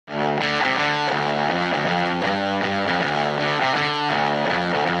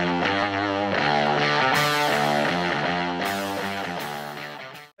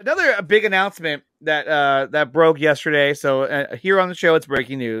big announcement that that broke yesterday. So here on the show, it's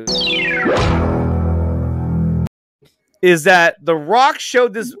breaking news. Is that The Rock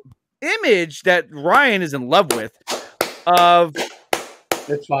showed this image that Ryan is in love with of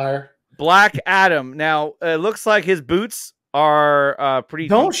it's fire. Black Adam. Now it looks like his boots are pretty.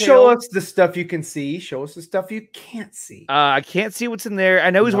 Don't detailed. show us the stuff you can see. Show us the stuff you can't see. I can't see what's in there. I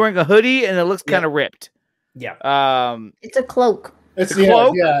know he's wearing a hoodie and it looks kind of ripped. Yeah. It's a cloak. It's a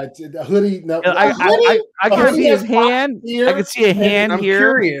cloak. Yeah, it's a hoodie. No, I can see his hand. Here, I can see a hand I'm here.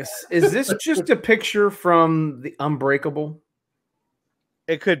 Curious. Is this just a picture from the Unbreakable?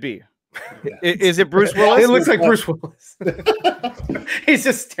 It could be. Yeah. Is it Bruce Willis? It looks like Bruce Willis. He's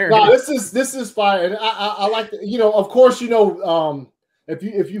just staring. No, this is fire, and I like the, of course,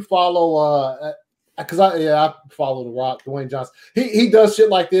 if you follow because I follow The Rock, Dwayne Johnson. He does shit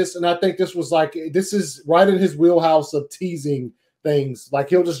like this, and I think this is right in his wheelhouse of teasing things. Like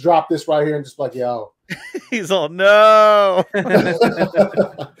he'll just drop this right here and just like, yo. He's all no.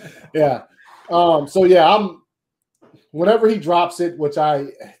 Yeah. So yeah, I'm. Whenever he drops it, which I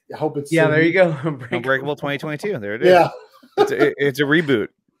hope it's soon. There you go. Unbreakable 2022. There it is. Yeah, it's a reboot.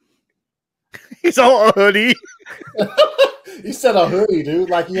 He's all a hoodie. He said a hoodie, dude.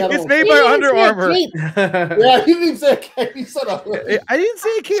 Like he had. It's made by Under Armour. Yeah, he didn't even say a cape. He said a hoodie. I didn't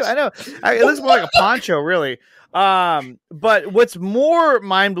say a cape. I know. It looks more like a poncho, really. But what's more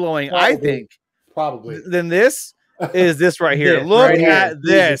mind blowing, I think, than this. Is this right here? Look right at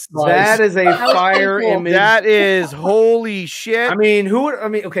this. That is a fire image. That is holy shit. I mean,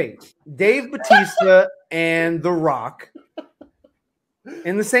 okay, Dave Bautista and The Rock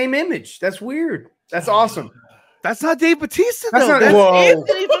in the same image. That's weird. That's awesome. That's not Dave Bautista, though. That's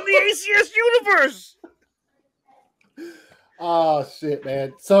Anthony from the ACS universe. Oh shit,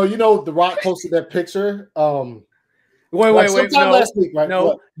 man. So The Rock posted that picture. Wait. No, last week, right?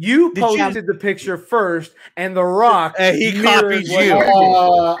 No, you posted the picture first, and The Rock he copied you.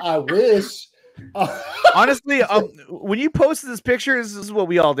 I wish. Honestly, when you posted this picture, this is what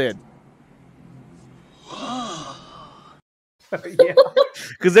we all did. Yeah,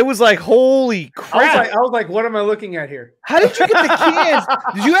 because it was like, holy crap! I was like, what am I looking at here? How did you get the cans?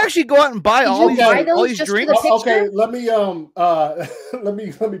 Did you actually go out and buy all these drinks? Okay, let me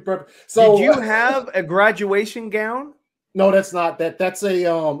prep. So, did you have a graduation gown? No, that's not that. That's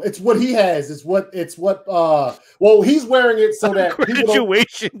a it's what he has. It's what well, he's wearing it so that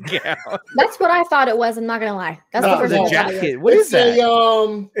graduation gown. That's what I thought it was. I'm not gonna lie. That's the first jacket. What is that?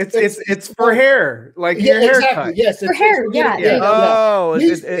 It's for hair, like your haircut. Yes, for hair. Yeah. Oh,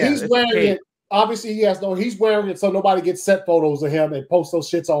 he's wearing it. Obviously, he's wearing it so nobody gets set photos of him and post those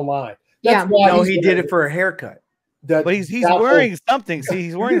shits online. That's why he did it for a haircut. But he's wearing something. See,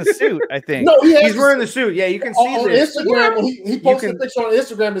 he's wearing a suit, I think. No, he's wearing the suit. Yeah, you can see on Instagram. He posted a picture on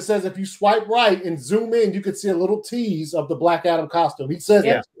Instagram that says if you swipe right and zoom in, you can see a little tease of the Black Adam costume. He says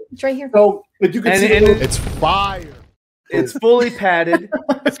it's right here. So, but you can see it's fire. It's fully padded.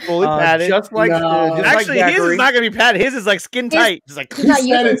 It's fully padded. Just like actually, his is not going to be padded. His is like skin tight. It's like he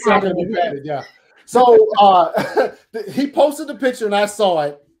said it's not going to be padded. Yeah. So he posted the picture and I saw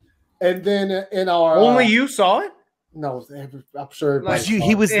it, and then in our only you saw it. No, I'm sure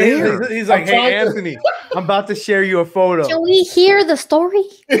he was there. He's like, hey, Anthony, I'm about to share you a photo. Can we hear the story?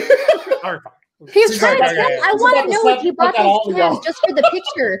 He's trying to tell. I want to know if he bought those cans just for the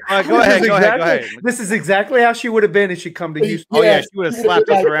picture. Go ahead. This is exactly how she would have been if she come to Houston. Oh yeah, she would have slapped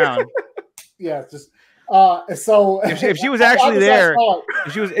us around. Yeah, just so if she was actually there,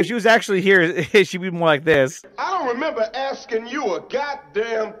 if she was actually here, she'd be more like this. I don't remember asking you a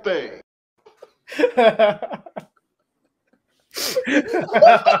goddamn thing.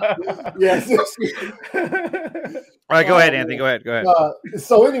 Yes. All right, go ahead, Anthony. Go ahead.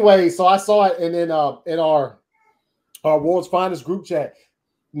 So anyway, I saw it, and then in our World's Finest group chat,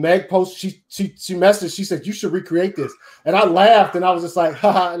 Meg posted. She messaged. She said you should recreate this, and I laughed, and I was just like,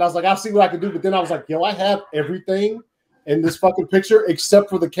 haha, and I was like, I'll see what I can do. But then I was like, yo, I have everything in this fucking picture except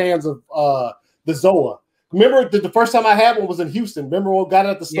for the cans of the Zoa. Remember the first time I had one was in Houston. Remember when we got it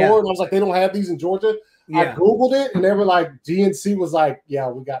at the store, and I was like, they don't have these in Georgia. I Googled it, and they were like, GNC was like, yeah,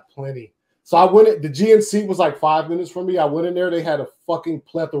 we got plenty. So I went, the GNC was like 5 minutes from me. I went in there. They had a fucking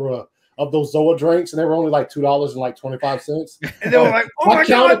plethora of those Zoa drinks, and they were only like $2.25. And they were like, oh my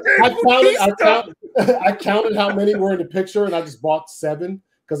God. I counted how many were in the picture, and I just bought 7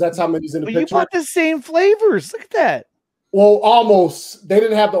 because that's how many's in the picture. You bought the same flavors. Look at that. Well, almost. They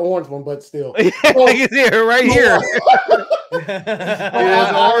didn't have the orange one, but still. Right here.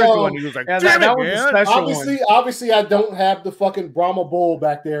 the orange one. He was like, that was a special obviously, I don't have the fucking Brahma Bull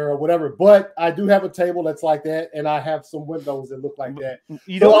back there or whatever, but I do have a table that's like that, and I have some windows that look like that.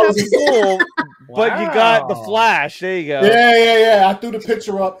 You don't have the bull, but you got the flash. There you go. Yeah. I threw the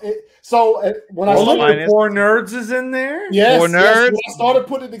picture up. When I started, Four Nerds is in there. Yes, Four Nerds. When I started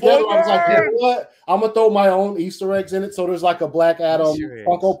putting it together, I was like, you know what? I'm gonna throw my own Easter eggs in it. So there's like a Black Adam,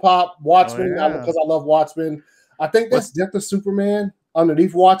 Funko Pop, Watchmen, because I love Watchmen. I think that's Death of Superman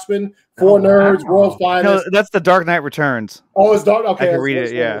underneath Watchmen. Four Nerds, World's Finest. No, that's the Dark Knight Returns. Oh, it's Dark. Okay, I can read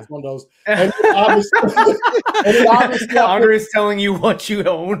it. Yeah, it's one of those. And obviously, Andre's telling you what you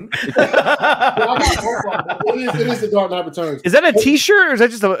own. It is the Dark Knight Returns. Is that a T-shirt or is that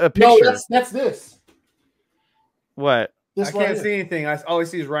just a picture? No, that's this. What? I can't see anything. All I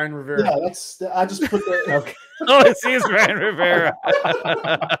see is Ryan Rivera. Yeah, I just put the. Okay. All I see is Ryan Rivera.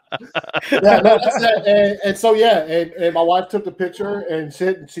 That's that. And so and my wife took the picture and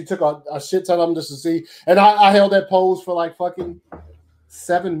she took a shit ton of them just to see. And I held that pose for like fucking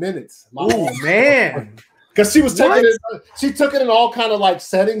 7 minutes. Oh man. Because she was taking it, she took it in all kind of like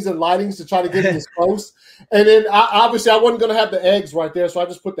settings and lightings to try to get it as close. And then obviously I wasn't gonna have the eggs right there, so I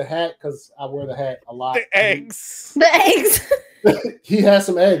just put the hat because I wear the hat a lot. The eggs. He has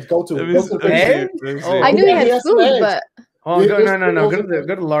some eggs. Go to it. Eggs? Oh, I knew he had food, but no. Go to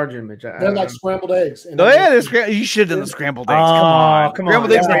the large image. They're like scrambled eggs. You should have done the scrambled eggs. Come on.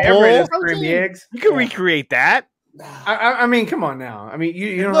 Scrambled eggs. Scrambled eggs. You can recreate that. I mean, come on now. I mean,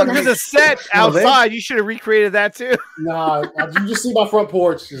 you don't. Look, there's a set outside. You should have recreated that too. Nah, you just see my front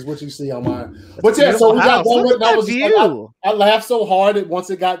porch is what you see on mine. But yeah, so we got done with it. I laughed so hard that once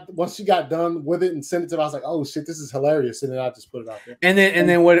she got done with it and sent it to me, I was like, oh shit, this is hilarious. And then I just put it out there. And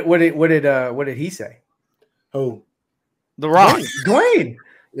then what did he say? Who? The Rock. Dwayne.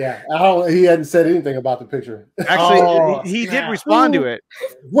 Yeah, he hadn't said anything about the picture. Actually, he did respond to it.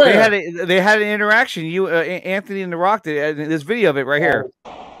 Where? They had an interaction. You, Anthony and The Rock did this video of it right here.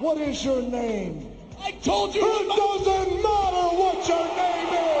 What is your name? I told you it doesn't matter what your name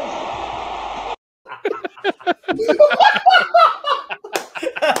is.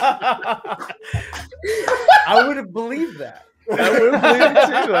 I would have believed that. I would have believed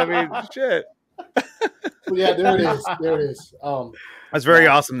it too. I mean, shit. Yeah, there it is. That's very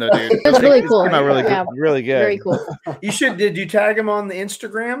awesome, though, dude. It's really cool. Came out really good. Really good. Very cool. Did you tag him on the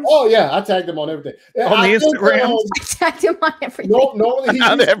Instagram? Oh yeah, I tagged him on everything. On the Instagram, I tagged him on everything. Normally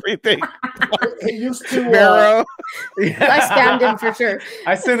on everything. He used to. Vero. I scammed him for sure.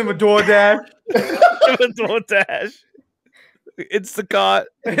 I sent him a DoorDash. Instacart.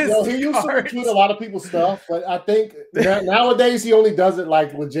 He used to retweet a lot of people's stuff, but I think nowadays he only does it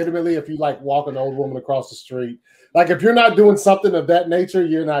like legitimately if you like walk an old woman across the street. Like if you're not doing something of that nature,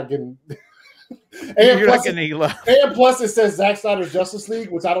 you're not getting. And plus, it says Zack Snyder's Justice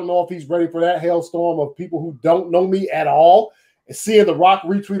League, which I don't know if he's ready for that hailstorm of people who don't know me at all. And seeing The Rock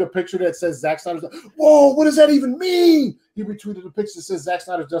retweet a picture that says Zack Snyder's. Whoa, what does that even mean? He retweeted a picture that says Zack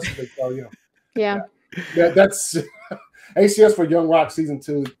Snyder's Justice League. So yeah. That's ACS for Young Rock season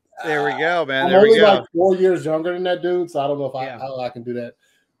 2. There we go, man. I'm only like 4 years younger than that dude, so I don't know if how I can do that,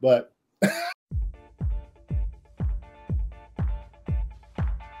 but.